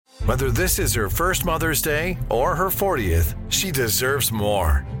Whether this is her first Mother's Day or her 40th, she deserves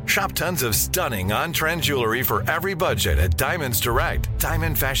more. Shop tons of stunning on-trend jewelry for every budget at Diamonds Direct.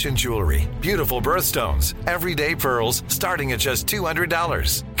 Diamond fashion jewelry, beautiful birthstones, everyday pearls starting at just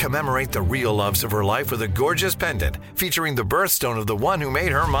 $200. Commemorate the real loves of her life with a gorgeous pendant featuring the birthstone of the one who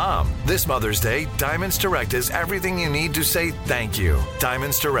made her mom. This Mother's Day, Diamonds Direct is everything you need to say thank you.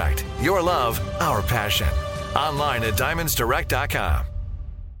 Diamonds Direct. Your love, our passion. Online at diamondsdirect.com.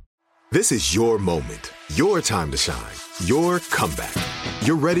 This is your moment, your time to shine, your comeback.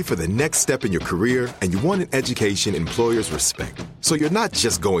 You're ready for the next step in your career, and you want an education employers respect. So you're not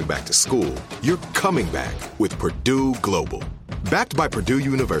just going back to school, you're coming back with Purdue Global. Backed by Purdue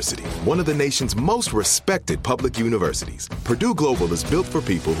University, one of the nation's most respected public universities, Purdue Global is built for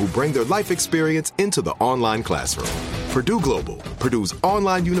people who bring their life experience into the online classroom. Purdue Global, Purdue's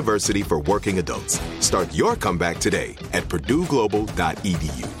online university for working adults. Start your comeback today at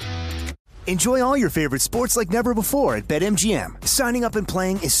purdueglobal.edu. Enjoy all your favorite sports like never before at BetMGM. Signing up and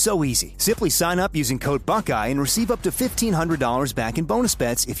playing is so easy. Simply sign up using code Buckeye and receive up to $1,500 back in bonus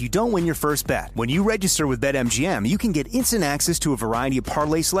bets if you don't win your first bet. When you register with BetMGM, you can get instant access to a variety of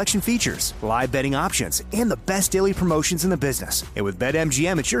parlay selection features, live betting options, and the best daily promotions in the business. And with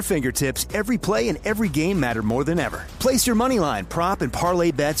BetMGM at your fingertips, every play and every game matter more than ever. Place your moneyline, prop, and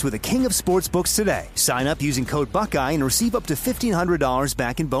parlay bets with the king of sportsbooks today. Sign up using code Buckeye and receive up to $1,500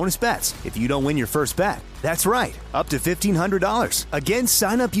 back in bonus bets if you don't win your first bet. That's right, up to $1,500. Again,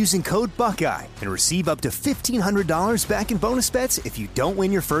 sign up using code Buckeye and receive up to $1,500 back in bonus bets if you don't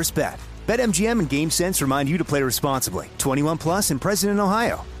win your first bet. BetMGM and GameSense remind you to play responsibly. 21 plus and present in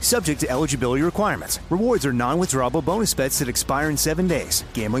Ohio. Subject to eligibility requirements. Rewards are non-withdrawable bonus bets that expire in 7 days.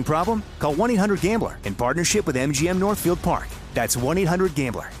 Gambling problem? Call 1-800-GAMBLER in partnership with MGM Northfield Park. That's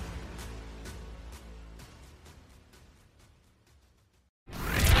 1-800-GAMBLER.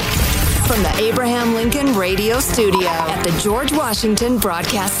 From the Abraham Lincoln Radio Studio at the George Washington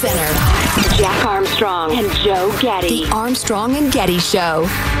Broadcast Center, Jack Armstrong and Joe Getty. The Armstrong and Getty Show.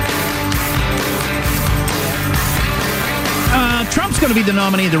 Trump's going to be the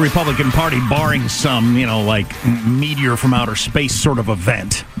nominee of the Republican Party, barring some, like meteor from outer space sort of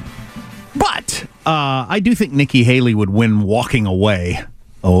event. But I do think Nikki Haley would win walking away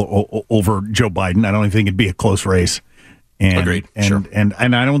over Joe Biden. I don't even think it'd be a close race. Agreed. Sure. And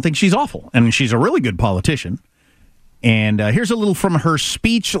I don't think she's awful. And she's a really good politician. And here's a little from her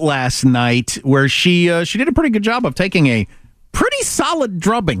speech last night where she did a pretty good job of taking a pretty solid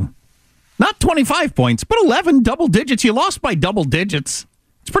drubbing. Not 25 points, but 11 double digits. You lost by double digits.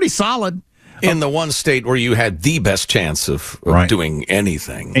 It's pretty solid. In the one state where you had the best chance of doing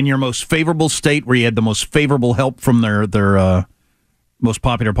anything. In your most favorable state where you had the most favorable help from their most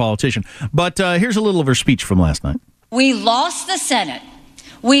popular politician. But here's a little of her speech from last night. We lost the Senate.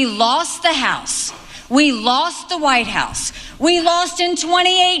 We lost the House. We lost the White House. We lost in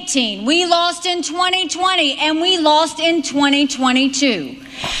 2018. We lost in 2020. And we lost in 2022.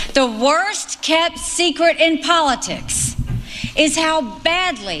 The worst kept secret in politics is how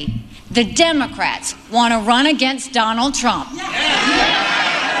badly the Democrats want to run against Donald Trump. Trump's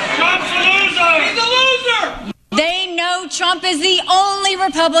a loser! He's a loser! They know Trump is the only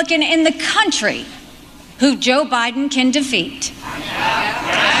Republican in the country who Joe Biden can defeat.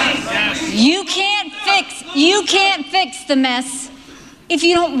 You can't fix the mess if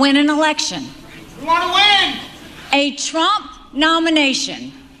you don't win an election. We want to win! A Trump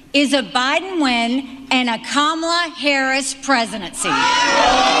nomination is a Biden win and a Kamala Harris presidency.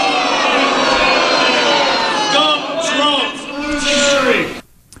 Dump Trump!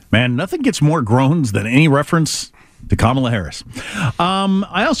 Man, nothing gets more groans than any reference to Kamala Harris.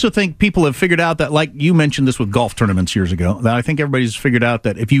 I also think people have figured out that, like you mentioned this with golf tournaments years ago, that I think everybody's figured out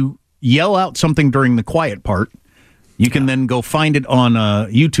that if you yell out something during the quiet part, you can then go find it on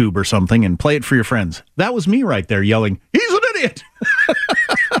YouTube or something and play it for your friends. That was me right there yelling, "He's an idiot!"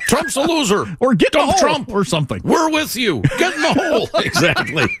 Trump's a loser. Or get Dump the hole, Trump or something. We're with you. Get in the hole.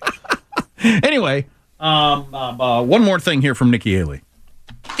 Exactly. Anyway, one more thing here from Nikki Haley.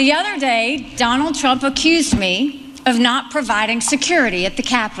 The other day, Donald Trump accused me of not providing security at the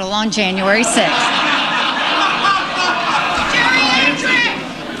Capitol on January 6th.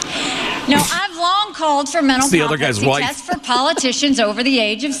 Now, I've long called for mental competency tests for politicians over the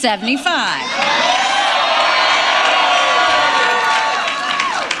age of 75.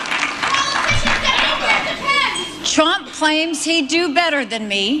 Trump claims he'd do better than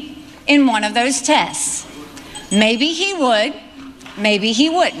me in one of those tests. Maybe he would, maybe he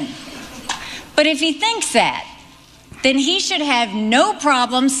wouldn't. But if he thinks that, then he should have no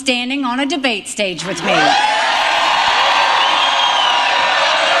problem standing on a debate stage with me.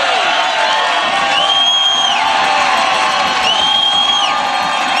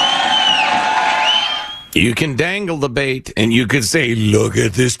 You can dangle the bait, and you could say, look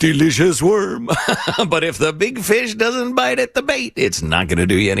at this delicious worm. But if the big fish doesn't bite at the bait, it's not going to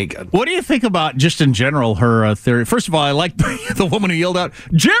do you any good. What do you think about, just in general, her theory? First of all, I like the woman who yelled out,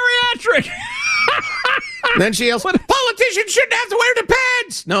 geriatric! Then she yells, politicians shouldn't have to wear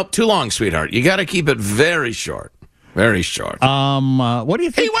Depends! Nope, too long, sweetheart. You got to keep it very short. Very short. What do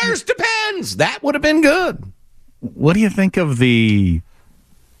you think? He wears Depends! That would have been good. What do you think of the...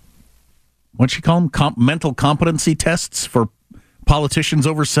 What you call them? Mental competency tests for politicians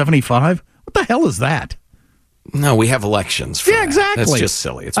over 75? What the hell is that? No, we have elections for that. Exactly. That's just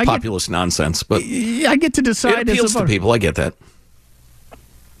silly. It's populist nonsense. But I get to decide. It appeals to people. I get that.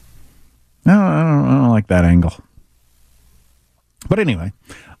 No, I don't like that angle. But anyway,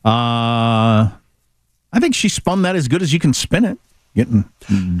 I think she spun that as good as you can spin it, getting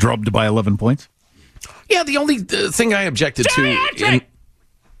drubbed by 11 points. Yeah, the only thing I objected to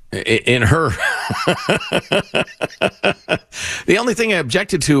in her the only thing I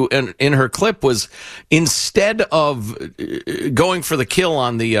objected to in her clip was, instead of going for the kill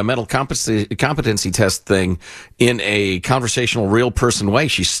on the mental competency test thing in a conversational, real person way,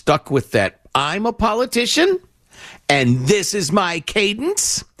 she stuck with that, I'm a politician and this is my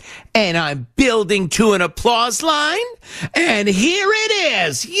cadence and I'm building to an applause line and here it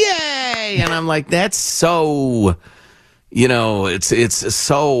is, yay. And I'm like, that's so... it's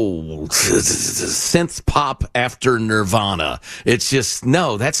so synth pop after Nirvana. It's just,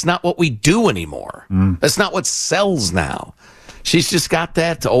 no, that's not what we do anymore. That's not what sells now. She's just got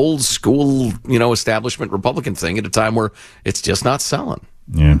that old school, establishment Republican thing at a time where it's just not selling.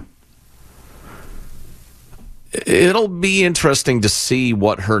 Yeah. It'll be interesting to see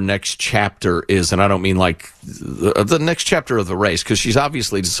what her next chapter is, and I don't mean like the next chapter of the race, because she's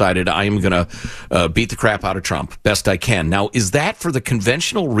obviously decided I am going to beat the crap out of Trump best I can. Now, is that for the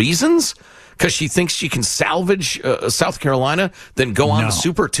conventional reasons? Because she thinks she can salvage South Carolina, then go on to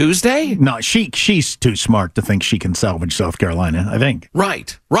Super Tuesday? No, she's too smart to think she can salvage South Carolina, I think.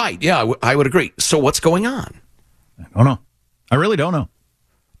 Right. Yeah, I would agree. So what's going on? I don't know. I really don't know.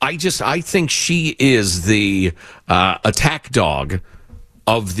 I think she is the attack dog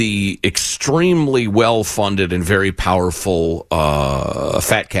of the extremely well-funded and very powerful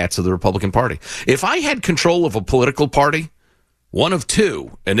fat cats of the Republican Party. If I had control of a political party, one of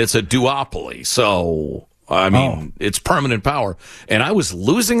two, and it's a duopoly, so, it's permanent power, and I was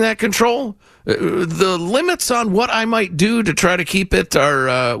losing that control, the limits on what I might do to try to keep it are,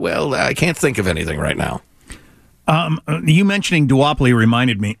 I can't think of anything right now. You mentioning duopoly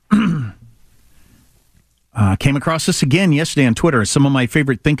reminded me. Came across this again yesterday on Twitter. Some of my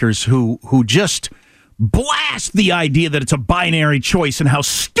favorite thinkers who just blast the idea that it's a binary choice and how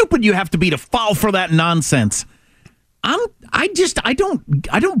stupid you have to be to fall for that nonsense. I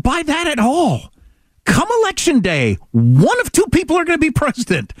don't buy that at all. Come election day, one of two people are going to be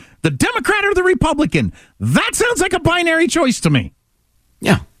president, the Democrat or the Republican. That sounds like a binary choice to me.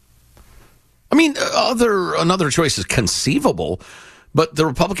 Yeah. I mean, another choice is conceivable, but the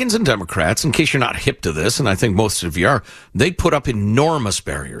Republicans and Democrats, in case you're not hip to this, and I think most of you are, they put up enormous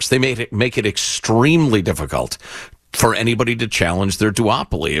barriers. They make it extremely difficult for anybody to challenge their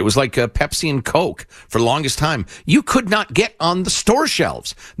duopoly. It was like Pepsi and Coke for the longest time. You could not get on the store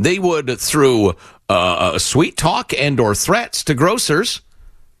shelves. They would, through sweet talk and or threats to grocers,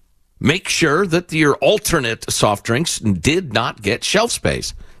 make sure that your alternate soft drinks did not get shelf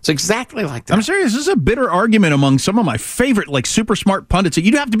space. It's exactly like that. I'm serious. This is a bitter argument among some of my favorite, super smart pundits.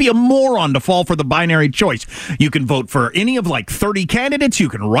 You'd have to be a moron to fall for the binary choice. You can vote for any of 30 candidates. You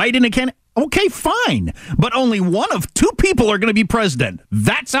can write in a candidate. Okay, fine. But only one of two people are going to be president.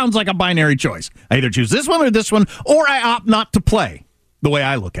 That sounds like a binary choice. I either choose this one, or I opt not to play, the way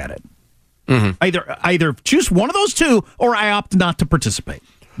I look at it. Mm-hmm. Either choose one of those two, or I opt not to participate.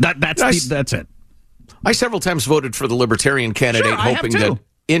 That's it. I several times voted for the Libertarian candidate, hoping that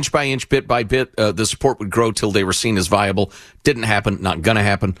inch by inch, bit by bit, the support would grow till they were seen as viable. Didn't happen. Not going to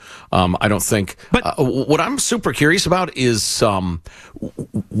happen. I don't think. But what I'm super curious about is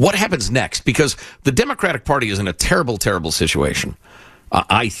what happens next, because the Democratic Party is in a terrible, terrible situation.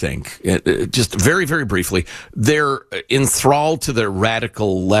 I think, just very, very briefly, they're enthralled to their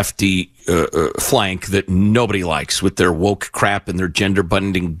radical lefty flank that nobody likes, with their woke crap and their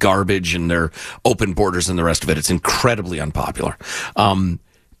gender-bending garbage and their open borders and the rest of it. It's incredibly unpopular.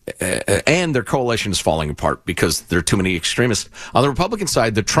 And their coalition is falling apart because there are too many extremists. On the Republican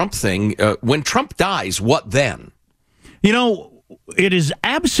side, the Trump thing, when Trump dies, what then? It is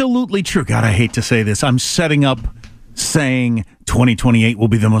absolutely true. God, I hate to say this. I'm setting up saying 2028 will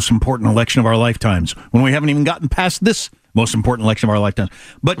be the most important election of our lifetimes, when we haven't even gotten past this most important election of our lifetimes.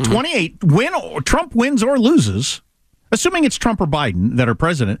 But 28, Trump wins or loses, assuming it's Trump or Biden that are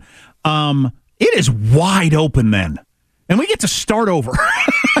president, it is wide open then. And we get to start over.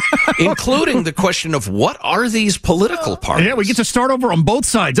 Including the question of what are these political parties? Yeah, we get to start over on both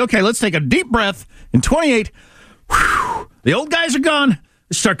sides. Okay, let's take a deep breath. In 28, the old guys are gone.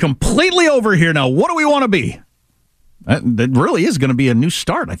 Let's start completely over here now. What do we want to be? That really is going to be a new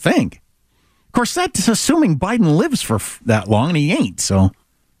start, I think. Of course, that's assuming Biden lives for that long, and he ain't. So,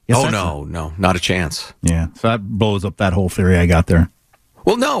 no, not a chance. Yeah, so that blows up that whole theory I got there.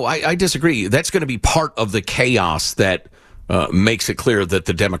 Well, no, I disagree. That's going to be part of the chaos that makes it clear that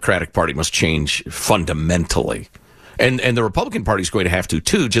the Democratic Party must change fundamentally. And the Republican Party is going to have to,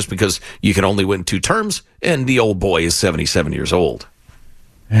 too, just because you can only win 2 terms, and the old boy is 77 years old.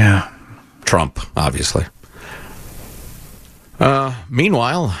 Yeah. Trump, obviously.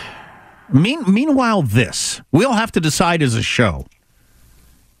 Meanwhile, this. We'll have to decide as a show.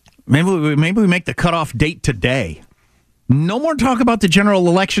 Maybe we make the cutoff date today. No more talk about the general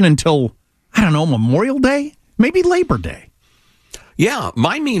election until, I don't know, Memorial Day? Maybe Labor Day. Yeah,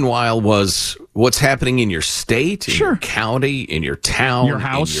 my meanwhile was what's happening in your state, in your county, in your town, your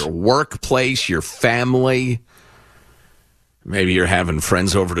house, in your workplace, your family. Maybe you're having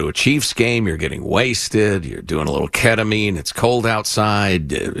friends over to a Chiefs game, you're getting wasted, you're doing a little ketamine, it's cold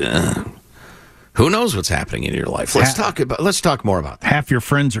outside. Who knows what's happening in your life? Let's talk more about that. Half your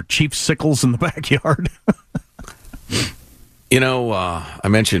friends are Chief sickles in the backyard. You know, I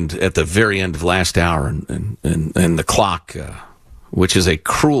mentioned at the very end of last hour and the clock, which is a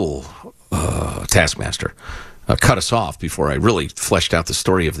cruel taskmaster, cut us off before I really fleshed out the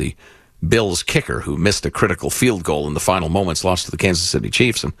story of the Bills kicker who missed a critical field goal in the final moments, lost to the Kansas City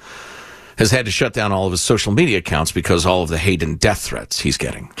Chiefs, and has had to shut down all of his social media accounts because all of the hate and death threats he's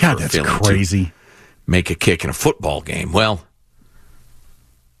getting. God, that's crazy. Make a kick in a football game. Well,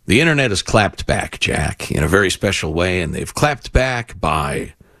 the internet has clapped back, Jack, in a very special way, and they've clapped back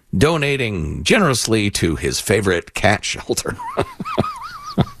by donating generously to his favorite cat shelter.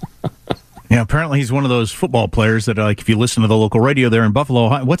 Yeah, apparently he's one of those football players that, like, if you listen to the local radio there in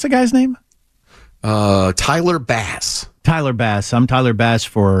Buffalo, what's the guy's name? Tyler Bass. Tyler Bass. I'm Tyler Bass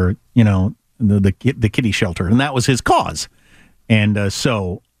for, the kitty shelter, and that was his cause. And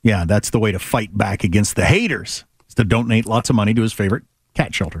so, yeah, that's the way to fight back against the haters, is to donate lots of money to his favorite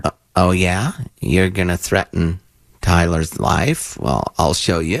cat shelter. Oh, yeah? You're going to threaten Tyler's life? Well, I'll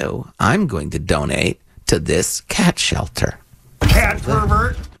show you. I'm going to donate to this cat shelter. Cat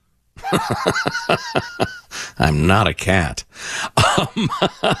pervert. I'm not a cat.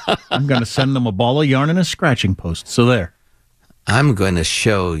 I'm going to send them a ball of yarn and a scratching post. So there. I'm going to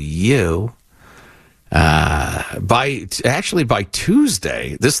show you. By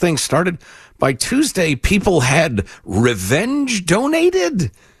Tuesday, this thing started. By Tuesday, people had revenge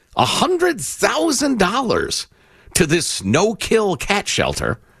donated $100,000 to this no-kill cat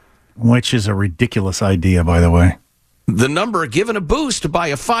shelter. Which is a ridiculous idea, by the way. The number given a boost by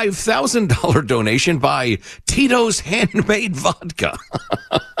a $5,000 donation by Tito's Handmade Vodka.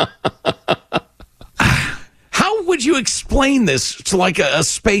 How would you explain this to like a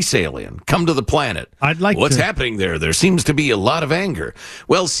space alien come to the planet? What's happening there? There seems to be a lot of anger.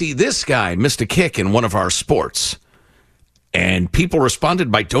 Well, see, this guy missed a kick in one of our sports, and people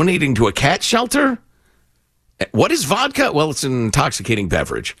responded by donating to a cat shelter? What is vodka? Well, it's an intoxicating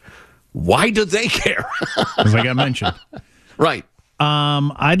beverage. Why do they care? As I got mentioned. Right.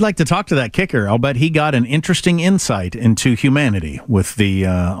 I'd like to talk to that kicker. I'll bet he got an interesting insight into humanity with the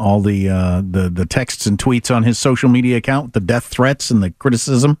all the texts and tweets on his social media account, the death threats and the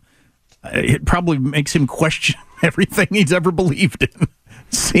criticism. It probably makes him question everything he's ever believed in.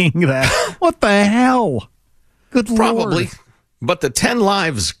 Seeing that, what the hell? Good Lord. Probably. But the 10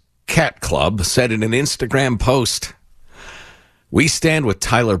 Lives Cat Club said in an Instagram post, "We stand with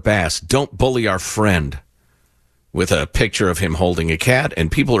Tyler Bass. Don't bully our friend." With a picture of him holding a cat,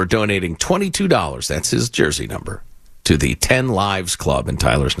 and people are donating $22. That's his jersey number to the 10 Lives Club in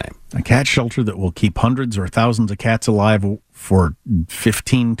Tyler's name. A cat shelter that will keep hundreds or thousands of cats alive for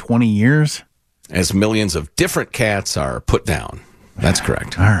 15, 20 years? As millions of different cats are put down. That's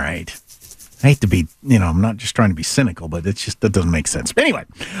correct. All right. I hate to be, I'm not just trying to be cynical, but it's just, that doesn't make sense. But anyway,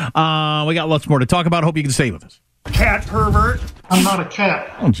 we got lots more to talk about. Hope you can stay with us. Cat pervert. I'm not a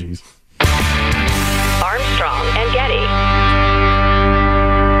cat. Oh, jeez. Armstrong and Getty.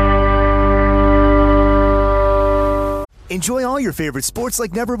 Enjoy all your favorite sports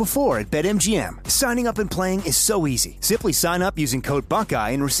like never before at BetMGM. Signing up and playing is so easy. Simply sign up using code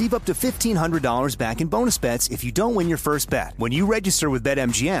Buckeye and receive up to $1,500 back in bonus bets if you don't win your first bet. When you register with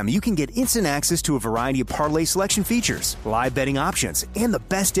BetMGM, you can get instant access to a variety of parlay selection features, live betting options, and the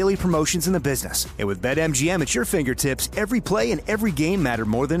best daily promotions in the business. And with BetMGM at your fingertips, every play and every game matter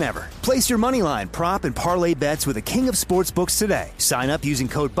more than ever. Place your moneyline, prop, and parlay bets with the king of sportsbooks today. Sign up using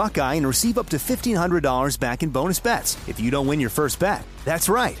code Buckeye and receive up to $1,500 back in bonus bets if you don't win your first bet. That's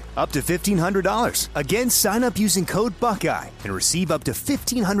right, up to $1,500. Again, sign up using code Buckeye and receive up to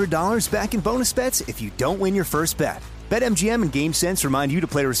 $1,500 back in bonus bets if you don't win your first bet. BetMGM and GameSense remind you to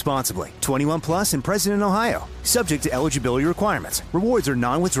play responsibly. 21 plus and present in Ohio. Subject to eligibility requirements. Rewards are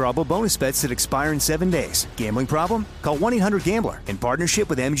non-withdrawable bonus bets that expire in 7 days. Gambling problem? Call 1-800-GAMBLER in partnership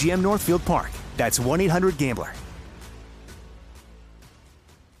with MGM Northfield Park. That's 1-800-GAMBLER.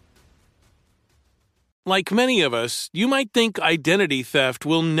 Like many of us, you might think identity theft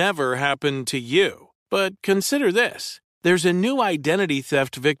will never happen to you. But consider this. There's a new identity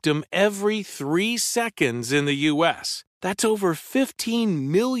theft victim every 3 seconds in the U.S. That's over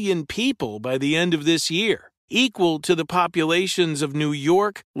 15 million people by the end of this year, equal to the populations of New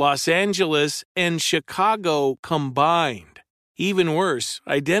York, Los Angeles, and Chicago combined. Even worse,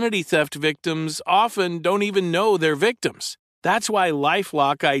 identity theft victims often don't even know they're victims. That's why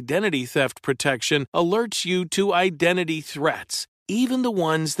LifeLock Identity Theft Protection alerts you to identity threats, even the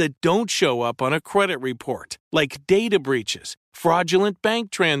ones that don't show up on a credit report, like data breaches, fraudulent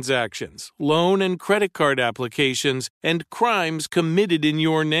bank transactions, loan and credit card applications, and crimes committed in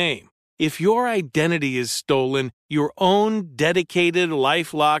your name. If your identity is stolen, your own dedicated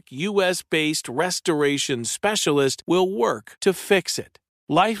LifeLock US-based restoration specialist will work to fix it.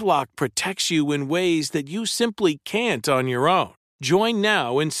 LifeLock protects you in ways that you simply can't on your own. Join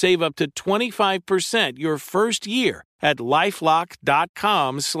now and save up to 25% your first year at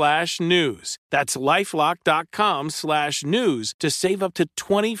LifeLock.com/news. That's LifeLock.com/news to save up to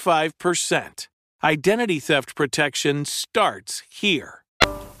 25%. Identity theft protection starts here.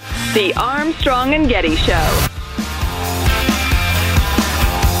 The Armstrong and Getty Show.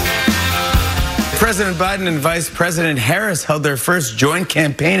 President Biden and Vice President Harris held their first joint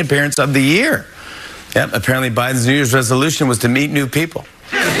campaign appearance of the year. Yep, apparently Biden's New Year's resolution was to meet new people.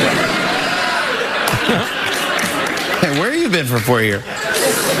 Hey, where have you been for 4 years?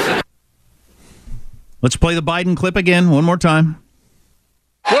 Let's play the Biden clip again one more time.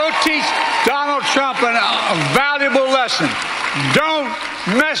 We'll teach Donald Trump a valuable lesson. Don't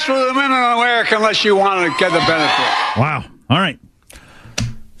mess with the women in America unless you want to get the benefit. Wow. All right.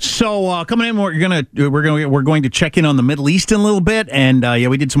 So coming in, we're going to check in on the Middle East in a little bit, and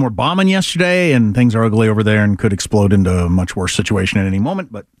we did some more bombing yesterday, and things are ugly over there and could explode into a much worse situation at any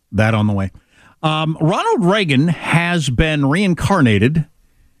moment. But that on the way. Ronald Reagan has been reincarnated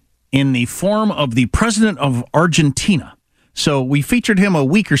in the form of the president of Argentina. So we featured him a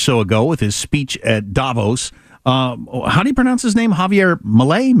week or so ago with his speech at Davos. How do you pronounce his name? Javier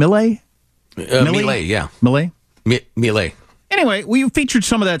Milei? Milei, yeah. Milei? Milei. Anyway, we featured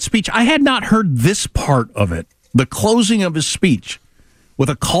some of that speech. I had not heard this part of it, the closing of his speech, with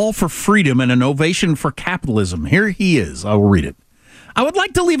a call for freedom and an ovation for capitalism. Here he is. I will read it. I would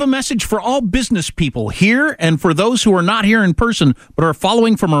like to leave a message for all business people here and for those who are not here in person but are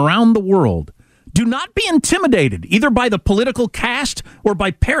following from around the world. Do not be intimidated, either by the political caste or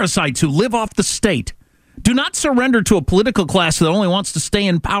by parasites who live off the state. Do not surrender to a political class that only wants to stay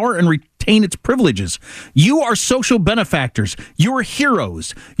in power and retain its privileges. You are social benefactors. You're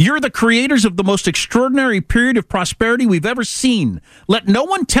heroes. You're the creators of the most extraordinary period of prosperity we've ever seen. Let no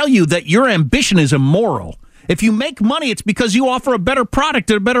one tell you that your ambition is immoral. If you make money, it's because you offer a better product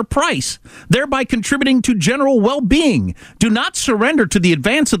at a better price, thereby contributing to general well-being. Do not surrender to the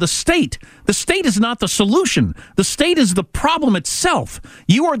advance of the state. The state is not the solution. The state is the problem itself.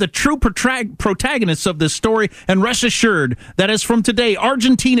 You are the true protagonists of this story, and rest assured that as from today,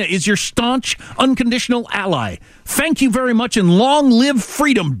 Argentina is your staunch, unconditional ally. Thank you very much, and long live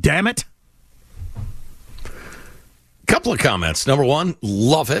freedom, damn it. Couple of comments. Number one,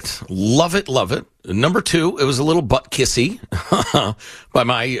 love it. Love it, love it. Number two, it was a little butt kissy by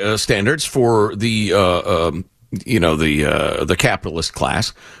my standards for the capitalist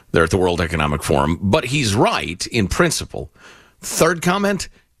class there at the World Economic Forum. But he's right in principle. Third comment,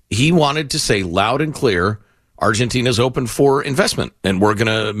 he wanted to say loud and clear, Argentina's open for investment and we're going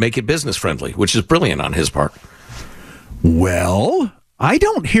to make it business friendly, which is brilliant on his part. Well, I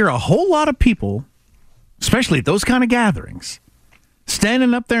don't hear a whole lot of people, especially at those kind of gatherings,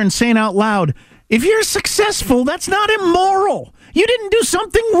 standing up there and saying out loud, if you're successful, that's not immoral. You didn't do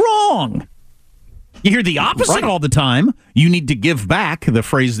something wrong. You hear the opposite all the time. You need to give back, the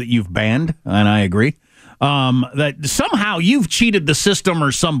phrase that you've banned, and I agree. That somehow you've cheated the system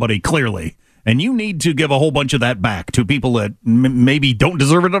or somebody, clearly, and you need to give a whole bunch of that back to people that maybe don't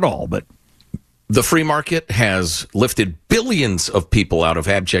deserve it at all. But the free market has lifted billions of people out of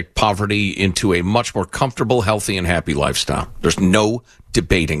abject poverty into a much more comfortable, healthy, and happy lifestyle. There's no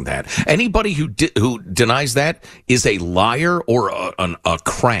debating that. Anybody who denies that is a liar or a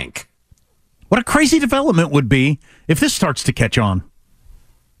crank. What a crazy development would be if this starts to catch on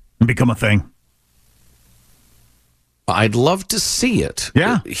and become a thing. I'd love to see it.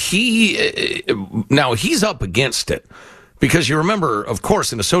 Yeah. Now, he's up against it. Because you remember, of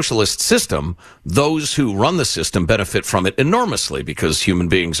course, in a socialist system, those who run the system benefit from it enormously because human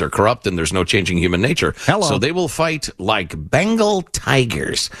beings are corrupt and there's no changing human nature. Hello. So they will fight like Bengal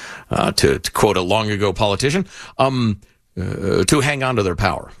tigers, to quote a long ago politician, to hang on to their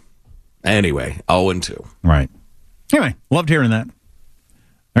power. Anyway, 0-2. Right. Anyway, loved hearing that.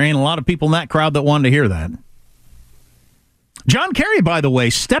 There ain't a lot of people in that crowd that wanted to hear that. John Kerry, by the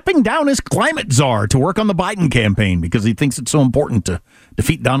way, stepping down as climate czar to work on the Biden campaign because he thinks it's so important to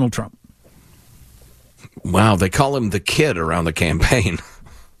defeat Donald Trump. Wow, they call him the kid around the campaign.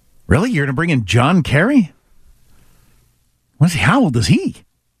 Really? You're going to bring in John Kerry? How old is he?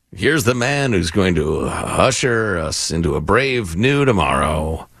 Here's the man who's going to usher us into a brave new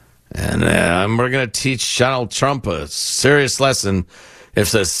tomorrow. And we're going to teach Donald Trump a serious lesson.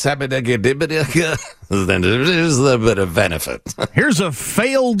 If the then there's a bit of benefit. Here's a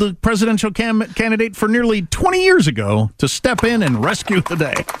failed presidential candidate for nearly 20 years ago to step in and rescue the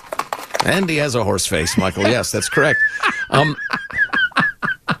day. And he has a horse face, Michael. Yes, that's correct. Yeah,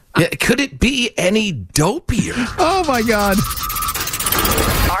 could it be any dopier? Oh, my God.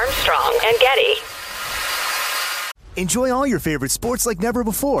 Armstrong and Getty. Enjoy all your favorite sports like never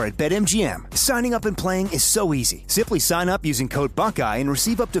before at BetMGM. Signing up and playing is so easy. Simply sign up using code Buckeye and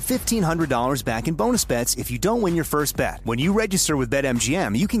receive up to $1,500 back in bonus bets if you don't win your first bet. When you register with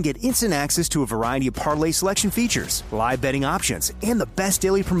BetMGM, you can get instant access to a variety of parlay selection features, live betting options, and the best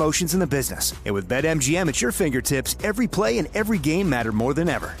daily promotions in the business. And with BetMGM at your fingertips, every play and every game matter more than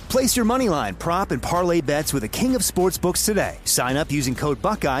ever. Place your moneyline, prop, and parlay bets with the king of sportsbooks today. Sign up using code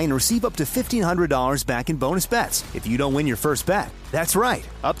Buckeye and receive up to $1,500 back in bonus bets if you don't win your first bet. That's right,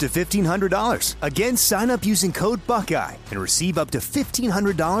 up to $1,500. Again, sign up using code Buckeye and receive up to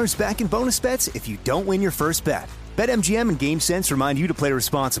 $1,500 back in bonus bets if you don't win your first bet. BetMGM and GameSense remind you to play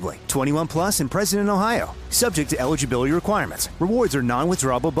responsibly. 21 plus and present in Ohio. Subject to eligibility requirements. Rewards are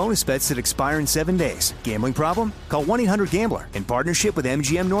non-withdrawable bonus bets that expire in 7 days. Gambling problem? Call 1-800-GAMBLER in partnership with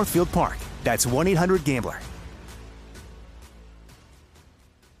MGM Northfield Park. That's 1-800-GAMBLER.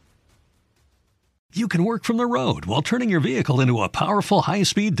 You can work from the road while turning your vehicle into a powerful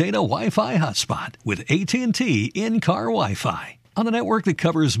high-speed data Wi-Fi hotspot with AT&T in-car Wi-Fi. On a network that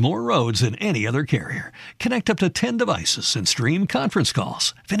covers more roads than any other carrier. Connect up to 10 devices and stream conference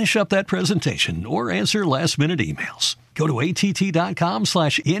calls. Finish up that presentation or answer last-minute emails. Go to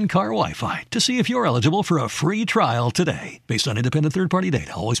att.com/in-car Wi-Fi to see if you're eligible for a free trial today. Based on independent third-party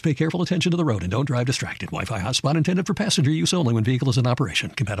data, always pay careful attention to the road and don't drive distracted. Wi-Fi hotspot intended for passenger use only when vehicle is in operation.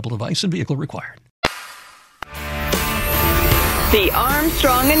 Compatible device and vehicle required. The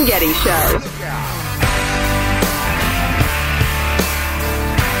Armstrong and Getty Show.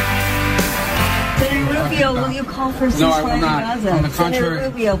 Senator Rubio, will you call for ceasefire? No, I will not. On the contrary. Senator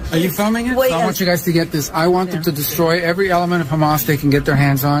Rubio, are you filming it? I want you guys to get this. I want them to destroy every element of Hamas they can get their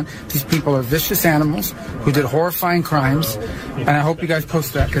hands on. These people are vicious animals who did horrifying crimes, and I hope you guys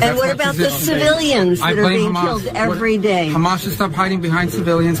post that. And what about the civilians that are being killed every day? Hamas should stop hiding behind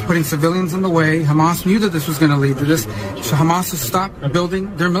civilians, putting civilians in the way. Hamas knew that this was going to lead to this, so Hamas should stop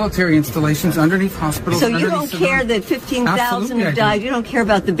building their military installations underneath hospitals. So you don't care that 15,000 have died? You don't care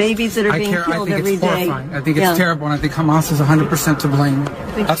about the babies that are being killed every day? I think it's terrible, and I think Hamas is 100% to blame.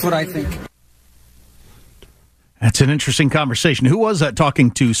 That's what I think. That's an interesting conversation. Who was that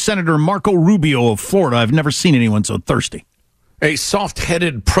talking to? Senator Marco Rubio of Florida. I've never seen anyone so thirsty. A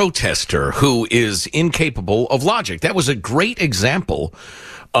soft-headed protester who is incapable of logic. That was a great example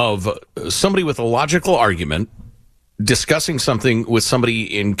of somebody with a logical argument discussing something with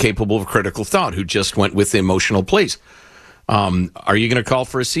somebody incapable of critical thought who just went with emotional pleas. Are you going to call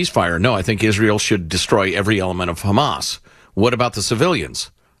for a ceasefire? No, I think Israel should destroy every element of Hamas. What about the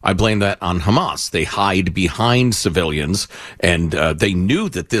civilians? I blame that on Hamas. They hide behind civilians, and they knew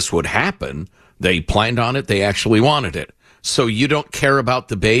that this would happen. They planned on it. They actually wanted it. So you don't care about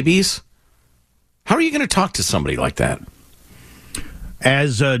the babies? How are you going to talk to somebody like that?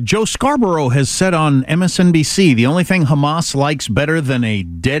 As Joe Scarborough has said on MSNBC, the only thing Hamas likes better than a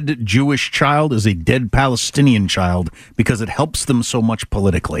dead Jewish child is a dead Palestinian child because it helps them so much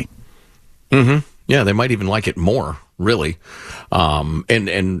politically. Mm-hmm. Yeah, they might even like it more, really. And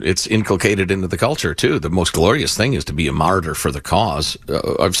it's inculcated into the culture, too. The most glorious thing is to be a martyr for the cause.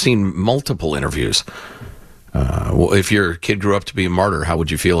 I've seen multiple interviews. If your kid grew up to be a martyr, how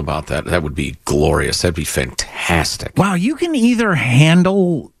would you feel about that? That would be glorious. That'd be fantastic. Wow, you can either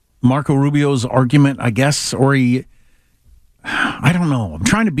handle Marco Rubio's argument, I guess, or I don't know. I'm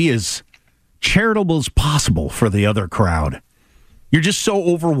trying to be as charitable as possible for the other crowd. You're just so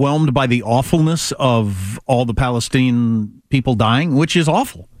overwhelmed by the awfulness of all the Palestinian people dying, which is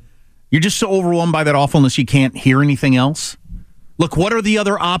awful. You're just so overwhelmed by that awfulness you can't hear anything else. Look, what are the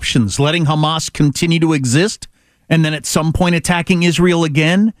other options? Letting Hamas continue to exist and then at some point attacking Israel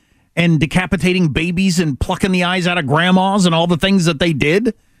again and decapitating babies and plucking the eyes out of grandmas and all the things that they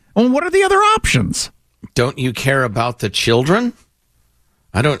did? And what are the other options? Don't you care about the children?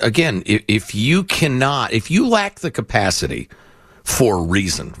 I don't. Again, if you lack the capacity for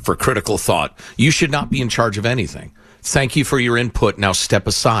reason, for critical thought, you should not be in charge of anything. Thank you for your input. Now step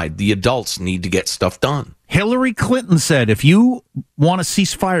aside. The adults need to get stuff done. Hillary Clinton said, if you want a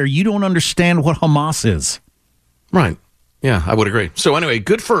ceasefire, you don't understand what Hamas is. Right. Yeah, I would agree. So anyway,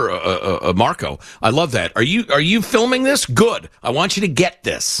 good for Marco. I love that. Are you filming this? Good. I want you to get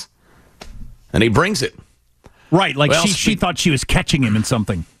this. And he brings it. Right, like she thought she was catching him in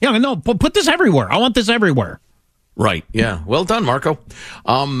something. Yeah, no, put this everywhere. I want this everywhere. Right, yeah. Well done, Marco.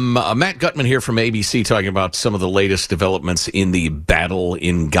 Matt Gutman here from ABC talking about some of the latest developments in the battle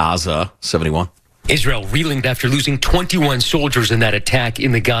in Gaza. 71. Israel reeling after losing 21 soldiers in that attack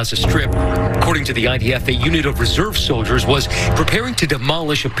in the Gaza Strip. According to the IDF, a unit of reserve soldiers was preparing to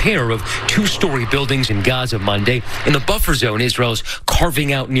demolish a pair of two-story buildings in Gaza Monday in the buffer zone Israel's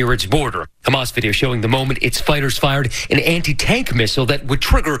carving out near its border. Hamas video showing the moment its fighters fired an anti-tank missile that would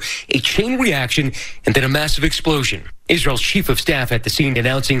trigger a chain reaction and then a massive explosion. Israel's chief of staff at the scene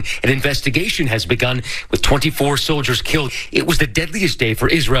announcing an investigation has begun with 24 soldiers killed. It was the deadliest day for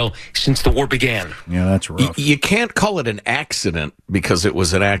Israel since the war began. Yeah, that's rough. You can't call it an accident because it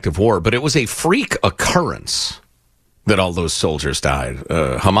was an act of war, but it was a freak occurrence that all those soldiers died.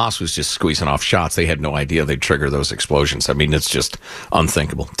 Hamas was just squeezing off shots. They had no idea they'd trigger those explosions. I mean, it's just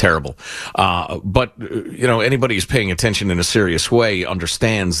unthinkable, terrible. But, anybody who's paying attention in a serious way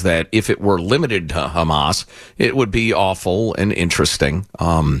understands that if it were limited to Hamas, it would be awful and interesting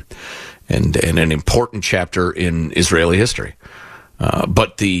and an important chapter in Israeli history.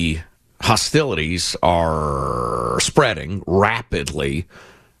 But the hostilities are spreading rapidly,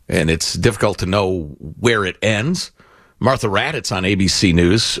 and it's difficult to know where it ends. Martha Raddatz on ABC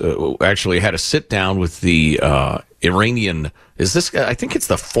News actually had a sit down with the Iranian. I think it's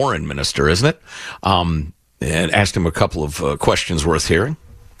the foreign minister, isn't it? And asked him a couple of questions worth hearing.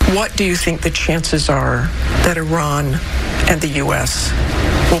 What do you think the chances are that Iran and the U.S.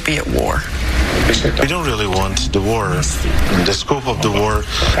 will be at war? We don't really want the war, the scope of the war,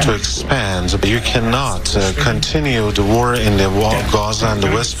 to expand. You cannot continue the war in the Gaza and the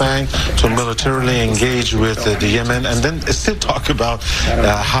West Bank to militarily engage with the Yemen and then still talk about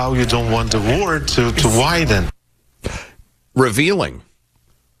how you don't want the war to widen. Revealing.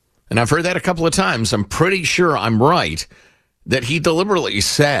 And I've heard that a couple of times. I'm pretty sure I'm right that he deliberately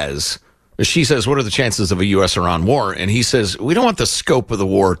says, she says, what are the chances of a U.S.-Iran war? And he says, we don't want the scope of the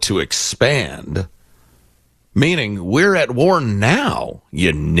war to expand. Meaning, we're at war now,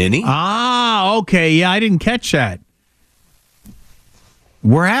 you ninny. Ah, okay. Yeah, I didn't catch that.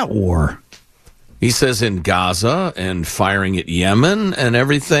 We're at war. He says in Gaza and firing at Yemen and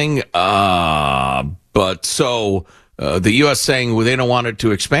everything. But so the U.S. saying they don't want it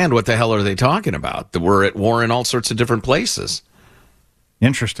to expand. What the hell are they talking about? That we're at war in all sorts of different places.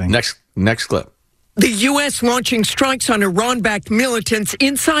 Interesting. Next clip. The U.S. launching strikes on Iran-backed militants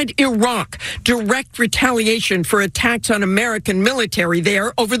inside Iraq. Direct retaliation for attacks on American military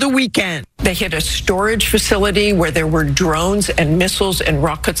there over the weekend. They hit a storage facility where there were drones and missiles and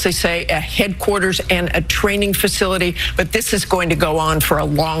rockets, they say, a headquarters and a training facility. But this is going to go on for a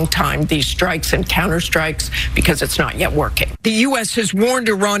long time, these strikes and counterstrikes, because it's not yet working. The U.S. has warned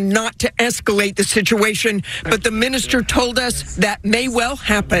Iran not to escalate the situation, but the minister told us that may well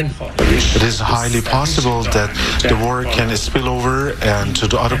happen. It is highly possible that the war can spill over and to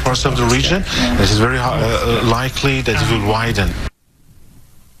the other parts of the region. It is very likely that it will widen.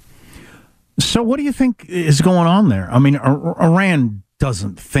 So what do you think is going on there? I mean, Iran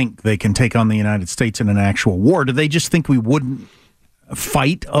doesn't think they can take on the United States in an actual war. Do they just think we wouldn't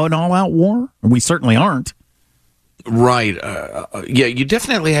fight an all-out war? We certainly aren't. Right. Yeah, you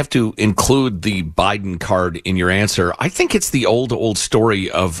definitely have to include the Biden card in your answer. I think it's the old story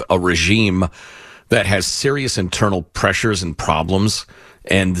of a regime that has serious internal pressures and problems,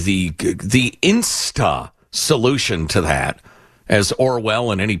 and the insta solution to that, as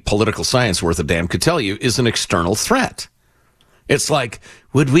Orwell and any political science worth a damn could tell you, is an external threat. It's like,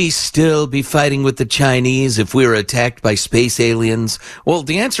 would we still be fighting with the Chinese if we were attacked by space aliens? Well,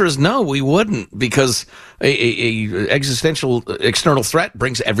 the answer is no, we wouldn't, because a existential external threat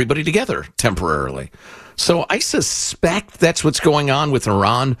brings everybody together temporarily. So I suspect that's what's going on with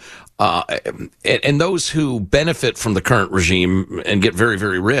Iran. And those who benefit from the current regime and get very,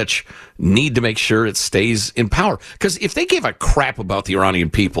 very rich need to make sure it stays in power. Because if they gave a crap about the Iranian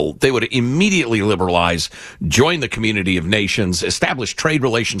people, they would immediately liberalize, join the community of nations, establish trade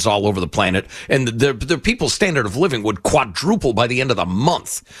relations all over the planet, and their people's standard of living would quadruple by the end of the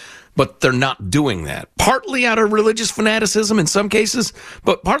month. But they're not doing that. Partly out of religious fanaticism in some cases,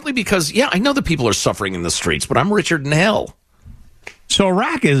 but partly because, yeah, I know that people are suffering in the streets, but I'm richer than hell. So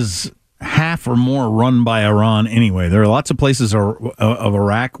Iraq is half or more run by Iran anyway. There are lots of places of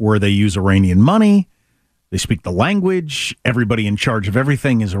Iraq where they use Iranian money. They speak the language. Everybody in charge of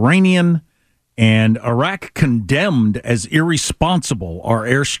everything is Iranian. And Iraq condemned as irresponsible our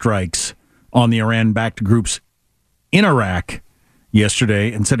airstrikes on the Iran-backed groups in Iraq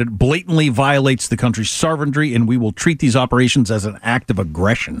yesterday and said it blatantly violates the country's sovereignty, and we will treat these operations as an act of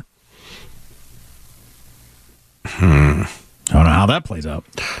aggression. I don't know how that plays out.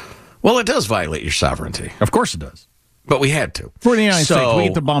 Well, it does violate your sovereignty. Of course it does. But we had to. For the United States, we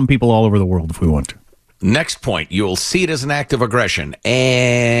get to bomb people all over the world if we want to. Next point, you'll see it as an act of aggression.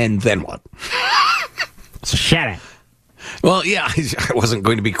 And then what? So shut it. Well, yeah, I wasn't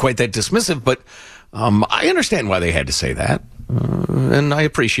going to be quite that dismissive, but I understand why they had to say that. And I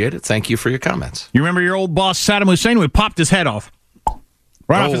appreciate it. Thank you for your comments. You remember your old boss, Saddam Hussein? We popped his head off.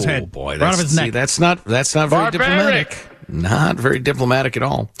 Right off his head. Oh, boy. Right off his neck. That's not very diplomatic. Not very diplomatic at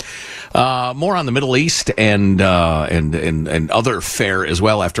all. More on the Middle East and other fare as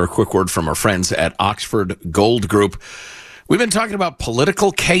well after a quick word from our friends at Oxford Gold Group. We've been talking about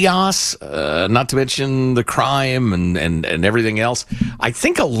political chaos, not to mention the crime and everything else. I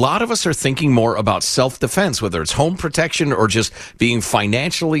think a lot of us are thinking more about self-defense, whether it's home protection or just being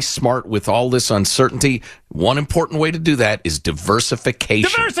financially smart with all this uncertainty. One important way to do that is diversification.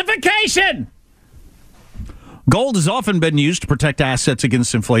 Diversification! Gold has often been used to protect assets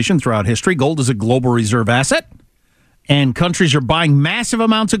against inflation throughout history. Gold is a global reserve asset, and countries are buying massive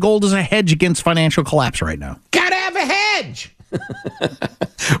amounts of gold as a hedge against financial collapse right now. Gotta have a hedge!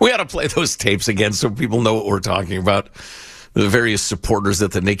 We ought to play those tapes again so people know what we're talking about. The various supporters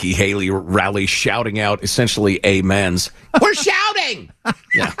at the Nikki Haley rally shouting out essentially amens. We're shouting!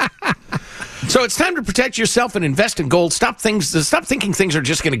 Yeah. So it's time to protect yourself and invest in gold. Stop thinking things are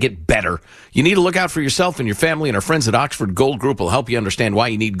just going to get better. You need to look out for yourself and your family, and our friends at Oxford Gold Group will help you understand why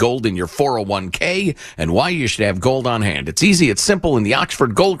you need gold in your 401k and why you should have gold on hand. It's easy, it's simple, and the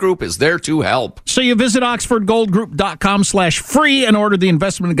Oxford Gold Group is there to help. So you visit oxfordgoldgroup.com/free and order the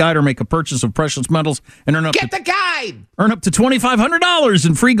investment guide or make a purchase of precious metals and earn up the guide! Earn up to $2,500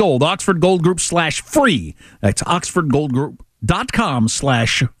 in free gold. Oxford Gold Group/free. That's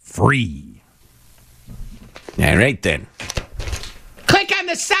oxfordgoldgroup.com/free. All right, then. Click on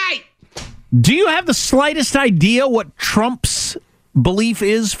the site! Do you have the slightest idea what Trump's belief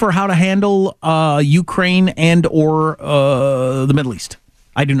is for how to handle Ukraine and or the Middle East?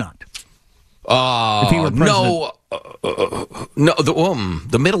 I do not. If he were president. No,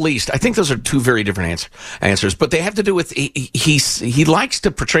 the Middle East. I think those are two very different answers, but they have to do with he likes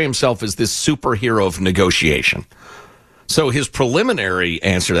to portray himself as this superhero of negotiation. So his preliminary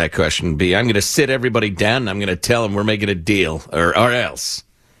answer to that question would be, I'm going to sit everybody down and I'm going to tell them we're making a deal or else.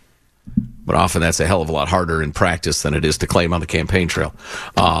 But often that's a hell of a lot harder in practice than it is to claim on the campaign trail.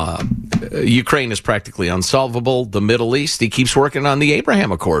 Ukraine is practically unsolvable. The Middle East, he keeps working on the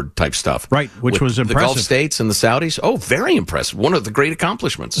Abraham Accord type stuff. Right, which was impressive. The Gulf states and the Saudis. Oh, very impressive. One of the great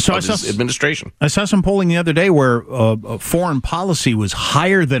accomplishments of his administration. I saw some polling the other day where foreign policy was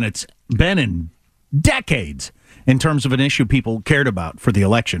higher than it's been in decades in terms of an issue people cared about for the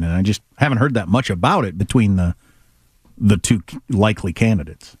election. And I just haven't heard that much about it between the two likely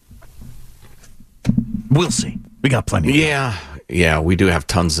candidates. We'll see. We got plenty of time. Yeah, we do have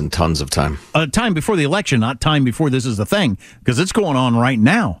tons and tons of time. Time before the election, not time before this is the thing, because it's going on right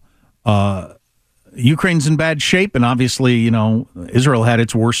now. Ukraine's in bad shape, and obviously, Israel had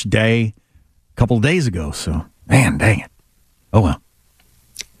its worst day a couple of days ago. So, man, dang it. Oh, well.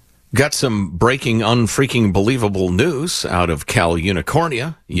 Got some breaking, unfreaking believable news out of Cal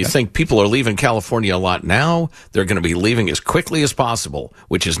Unicornia. You think people are leaving California a lot now. They're going to be leaving as quickly as possible,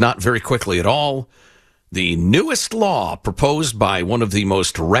 which is not very quickly at all. The newest law proposed by one of the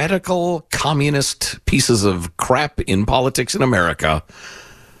most radical communist pieces of crap in politics in America,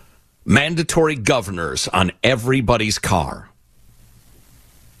 mandatory governors on everybody's car.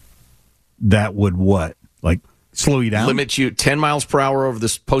 That would what? Like slow you down? Limit you 10 miles per hour over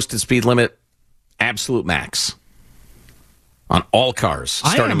this posted speed limit, absolute max. On all cars,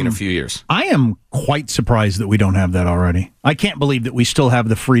 starting in a few years. I am quite surprised that we don't have that already. I can't believe that we still have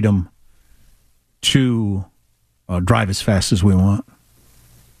the freedom to drive as fast as we want.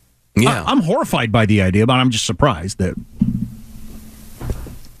 Yeah. I'm horrified by the idea, but I'm just surprised that...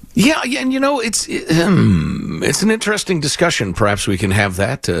 Yeah, and it's an interesting discussion. Perhaps we can have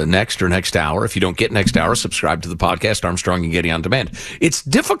that next hour. If you don't get next hour, subscribe to the podcast, Armstrong and Getty On Demand. It's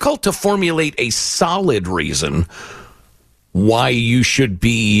difficult to formulate a solid reason why you should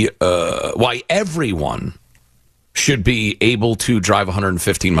be, why everyone should be able to drive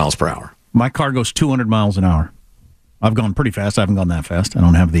 115 miles per hour. My car goes 200 miles an hour. I've gone pretty fast. I haven't gone that fast. I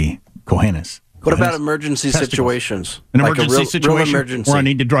don't have the cojones. What about emergency situations? An like emergency situation where I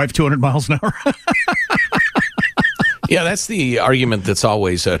need to drive 200 miles an hour? Yeah, that's the argument that's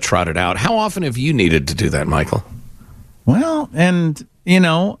always trotted out. How often have you needed to do that, Michael? Well, and,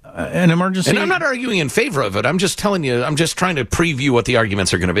 an emergency... And I'm not arguing in favor of it. I'm just telling you, I'm just trying to preview what the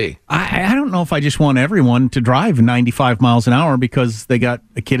arguments are going to be. I don't know if I just want everyone to drive 95 miles an hour because they got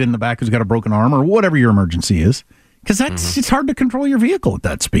a kid in the back who's got a broken arm or whatever your emergency is. Because it's hard to control your vehicle at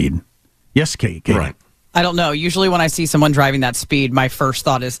that speed. Yes, Katie. Right. I don't know. Usually when I see someone driving that speed, my first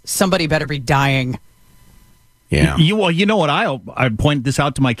thought is somebody better be dying. Yeah. You know what? I point this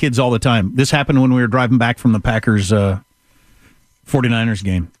out to my kids all the time. This happened when we were driving back from the Packers 49ers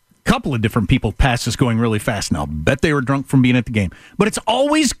game. Couple of different people passed us going really fast, and I'll bet they were drunk from being at the game. But it's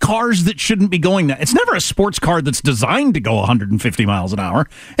always cars that shouldn't be going that. It's never a sports car that's designed to go 150 miles an hour.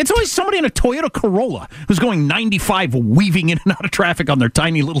 It's always somebody in a Toyota Corolla who's going 95, weaving in and out of traffic on their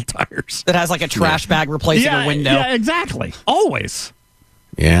tiny little tires. That has like a trash bag replacing a window. Yeah, exactly. Always.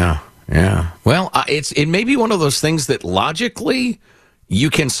 Yeah. Well, it may be one of those things that logically you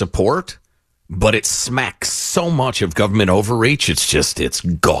can support, but it smacks so much of government overreach, it's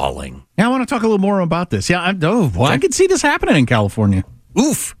galling. Yeah, I want to talk a little more about this. Yeah, I can see this happening in California.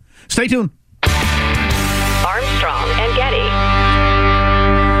 Oof. Stay tuned. Armstrong and Getty.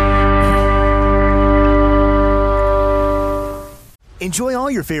 Enjoy all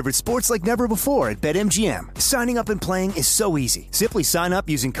your favorite sports like never before at BetMGM. Signing up and playing is so easy. Simply sign up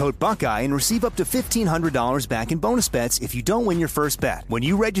using code Buckeye and receive up to $1,500 back in bonus bets if you don't win your first bet. When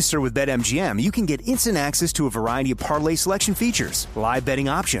you register with BetMGM, you can get instant access to a variety of parlay selection features, live betting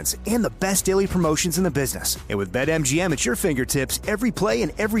options, and the best daily promotions in the business. And with BetMGM at your fingertips, every play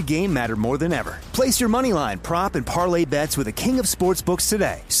and every game matter more than ever. Place your moneyline, prop, and parlay bets with the king of sportsbooks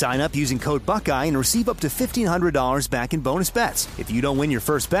today. Sign up using code Buckeye and receive up to $1,500 back in bonus bets if you don't win your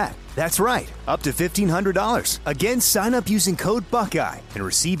first bet. That's right, up to $1,500. Again, sign up using code Buckeye and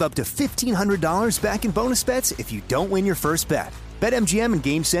receive up to $1,500 back in bonus bets if you don't win your first bet. BetMGM and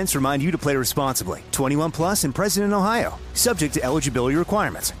GameSense remind you to play responsibly. 21 plus and present in Ohio. Subject to eligibility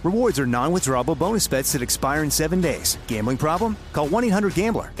requirements. Rewards are non-withdrawable bonus bets that expire in 7 days. Gambling problem? Call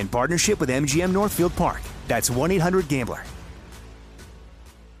 1-800-GAMBLER in partnership with MGM Northfield Park. That's 1-800-GAMBLER.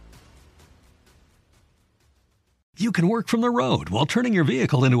 You can work from the road while turning your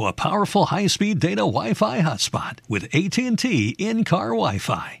vehicle into a powerful high-speed data Wi-Fi hotspot with AT&T in-car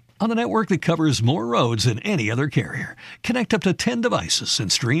Wi-Fi. On a network that covers more roads than any other carrier. Connect up to 10 devices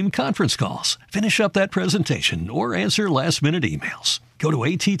and stream conference calls. Finish up that presentation or answer last-minute emails. Go to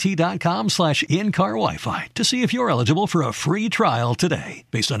att.com/in-car Wi-Fi to see if you're eligible for a free trial today.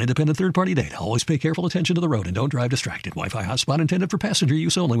 Based on independent third-party data, always pay careful attention to the road and don't drive distracted. Wi-Fi hotspot intended for passenger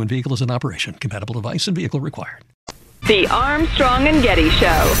use only when vehicle is in operation. Compatible device and vehicle required. The Armstrong and Getty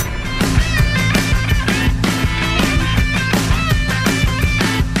Show.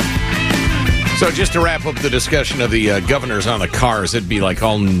 So just to wrap up the discussion of the governors on the cars, it'd be like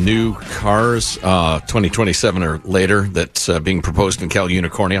all new cars, 2027 or later, that's being proposed in Cal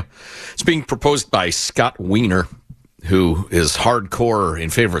Unicornia. It's being proposed by Scott Wiener, who is hardcore in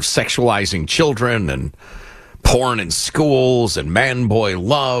favor of sexualizing children and porn in schools and man-boy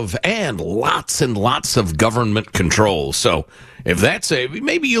love and lots of government control. So if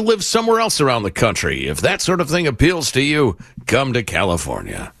maybe you live somewhere else around the country, if that sort of thing appeals to you, come to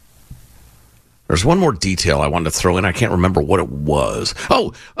California. There's one more detail I wanted to throw in. I can't remember what it was.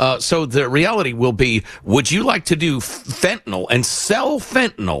 So the reality will be, would you like to do fentanyl and sell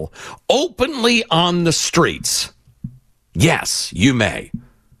fentanyl openly on the streets? Yes, you may.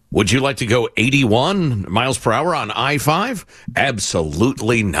 Would you like to go 81 miles per hour on I-5?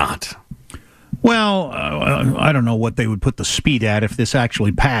 Absolutely not. Well, I don't know what they would put the speed at if this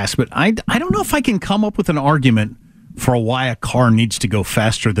actually passed, but I don't know if I can come up with an argument for why a car needs to go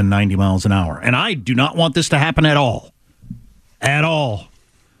faster than 90 miles an hour. And I do not want this to happen at all. At all.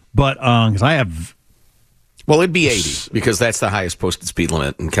 But, because I have... Well, it'd be 80, because that's the highest posted speed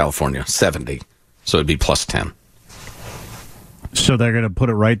limit in California, 70. So it'd be plus 10. So they're going to put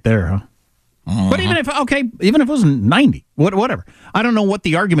it right there, huh? Mm-hmm. But even if it wasn't 90, whatever. I don't know what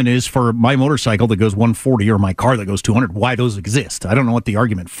the argument is for my motorcycle that goes 140 or my car that goes 200, why those exist. I don't know what the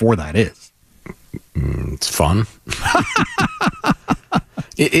argument for that is. It's fun.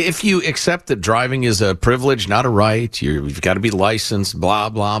 If you accept that driving is a privilege, not a right, you've got to be licensed, blah,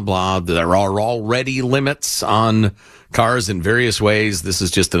 blah, blah. There are already limits on cars in various ways. This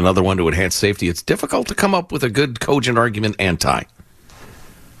is just another one to enhance safety. It's difficult to come up with a good, cogent argument anti.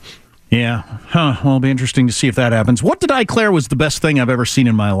 Yeah. Well, it'll be interesting to see if that happens. What did I declare was the best thing I've ever seen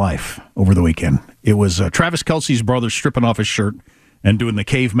in my life over the weekend? It was Travis Kelce's brother stripping off his shirt and doing the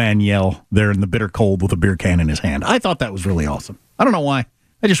caveman yell there in the bitter cold with a beer can in his hand. I thought that was really awesome. I don't know why.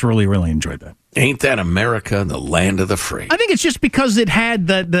 I just really, really enjoyed that. Ain't that America, the land of the free? I think it's just because it had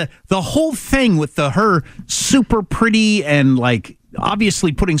the whole thing with her super pretty and, like,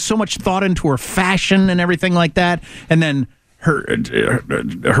 obviously putting so much thought into her fashion and everything like that. And then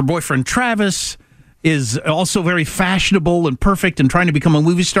her boyfriend, Travis, is also very fashionable and perfect and trying to become a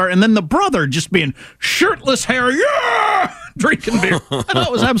movie star. And then the brother just being shirtless hair, yeah, drinking beer. I thought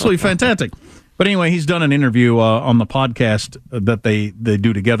it was absolutely fantastic. But anyway, he's done an interview on the podcast that they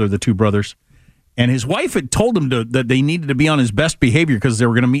do together, the two brothers. And his wife had told him that they needed to be on his best behavior because they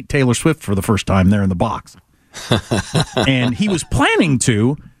were going to meet Taylor Swift for the first time there in the box. And he was planning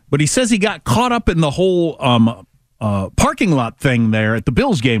to, but he says he got caught up in the whole parking lot thing there at the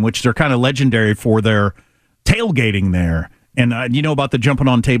Bills game, which they're kind of legendary for their tailgating there. And you know about the jumping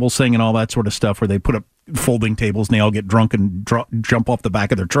on tables thing and all that sort of stuff where they put up folding tables and they all get drunk and jump off the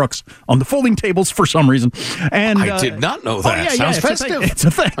back of their trucks on the folding tables for some reason. And I did not know that. Sounds festive. It's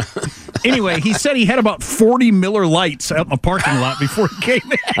a thing. Anyway, he said he had about 40 Miller Lights out in the parking lot before he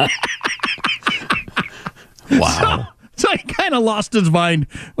came in. Wow. So he kind of lost his mind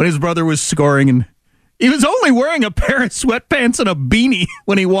when his brother was scoring, and he was only wearing a pair of sweatpants and a beanie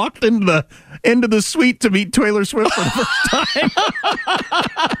when he walked into the suite to meet Taylor Swift for the first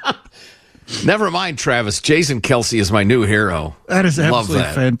time. Never mind, Travis. Jason Kelce is my new hero. That is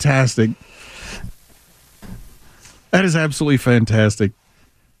absolutely fantastic. That is absolutely fantastic.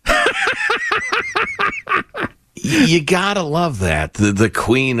 You gotta love that. The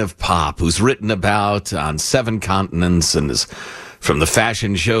queen of pop, who's written about on 7 continents and is from the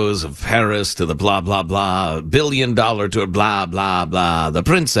fashion shows of Paris to the blah, blah, blah, $1 billion to a blah, blah, blah, the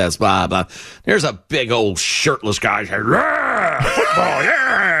princess, blah, blah. There's a big old shirtless guy saying, yeah, football,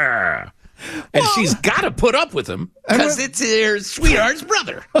 yeah. And she's got to put up with him because it's her sweetheart's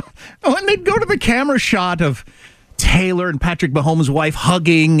brother. When they'd go to the camera shot of Taylor and Patrick Mahomes' wife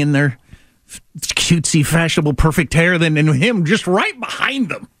hugging in their cutesy, fashionable, perfect hair, then and him just right behind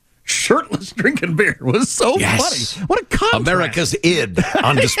them, shirtless, drinking beer, was so funny. What a contrast. America's id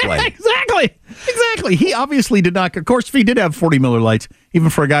on display. Exactly. He obviously did not. Of course, if he did have 40 Miller Lights,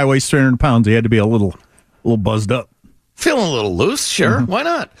 even for a guy who weighs 300 pounds, he had to be a little buzzed up. Feeling a little loose, sure. Mm-hmm. Why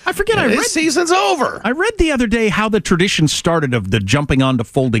not? I forget. This season's over. I read the other day how the tradition started of the jumping onto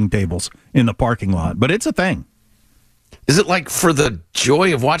folding tables in the parking lot, but it's a thing. Is it like for the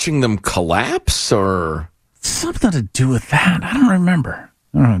joy of watching them collapse, or something to do with that? I don't remember.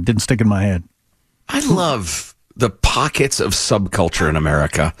 I don't know. It didn't stick in my head. I love the pockets of subculture in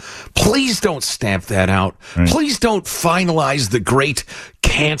America. Please don't stamp that out. Right. Please don't finalize the great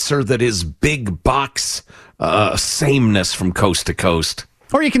cancer that is big box sameness from coast to coast.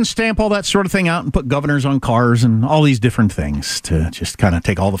 Or you can stamp all that sort of thing out and put governors on cars and all these different things to just kind of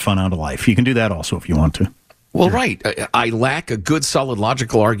take all the fun out of life. You can do that also if you want to. Well, sure. Right. I lack a good, solid,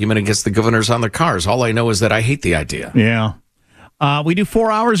 logical argument against the governors on their cars. All I know is that I hate the idea. Yeah. We do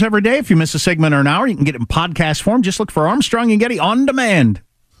 4 hours every day. If you miss a segment or an hour, you can get it in podcast form. Just look for Armstrong and Getty on demand.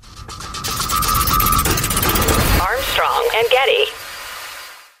 Armstrong and Getty.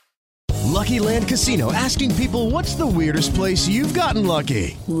 Lucky Land Casino, asking people, what's the weirdest place you've gotten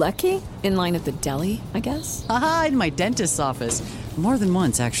lucky? Lucky? In line at the deli, I guess? Aha, in my dentist's office. More than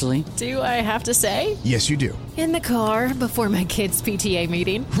once, actually. Do I have to say? Yes, you do. In the car before my kids' PTA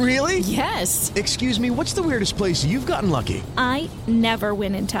meeting. Really? Yes. Excuse me, what's the weirdest place you've gotten lucky? I never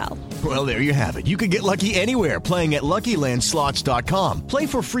win and tell. Well, there you have it. You can get lucky anywhere, playing at LuckyLandSlots.com. Play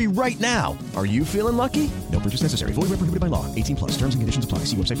for free right now. Are you feeling lucky? No purchase necessary. Void where prohibited by law. 18 plus. Terms and conditions apply.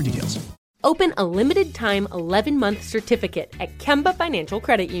 See website for details. Open a limited-time 11-month certificate at Kemba Financial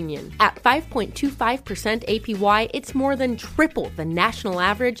Credit Union. At 5.25% APY, it's more than triple the national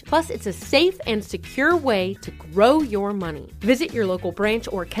average, plus it's a safe and secure way to grow your money. Visit your local branch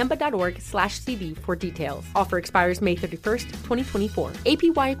or kemba.org/cb for details. Offer expires May 31st, 2024.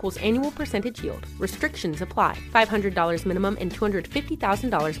 APY equals annual percentage yield. Restrictions apply. $500 minimum and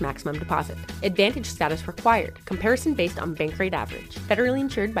 $250,000 maximum deposit. Advantage status required. Comparison based on bank rate average. Federally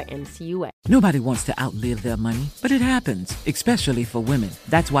insured by NCUA. Nobody wants to outlive their money, but it happens, especially for women.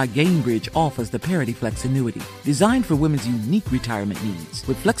 That's why Gainbridge offers the Parity Flex annuity, designed for women's unique retirement needs,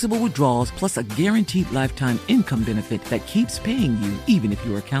 with flexible withdrawals plus a guaranteed lifetime income benefit that keeps paying you even if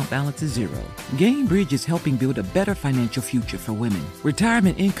your account balance is zero. Gainbridge is helping build a better financial future for women.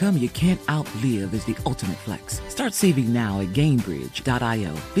 Retirement income you can't outlive is the ultimate flex. Start saving now at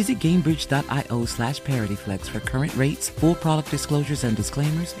Gainbridge.io. Visit Gainbridge.io/ParityFlex for current rates, full product disclosures and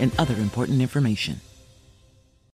disclaimers, and other important information.